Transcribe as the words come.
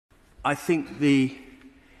I think the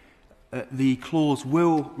clause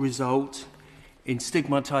will result in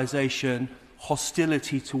stigmatisation,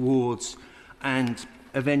 hostility towards, and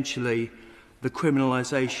eventually the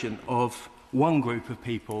criminalisation of one group of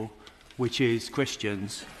people, which is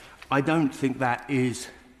Christians. I don't think that is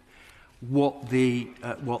what the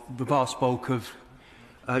vast bulk of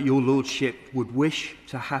your lordship would wish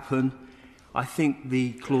to happen. I think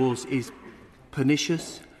the clause is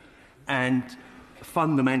pernicious and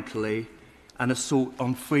fundamentally an assault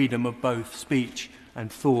on freedom of both speech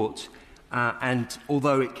and thought. And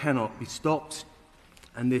although it cannot be stopped,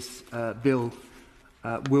 and this bill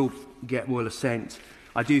will get royal assent,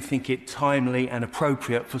 I do think it timely and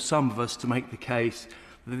appropriate for some of us to make the case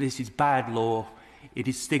that this is bad law. It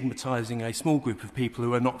is stigmatising a small group of people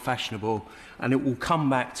who are not fashionable, and it will come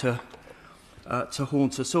back to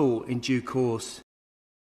haunt us all in due course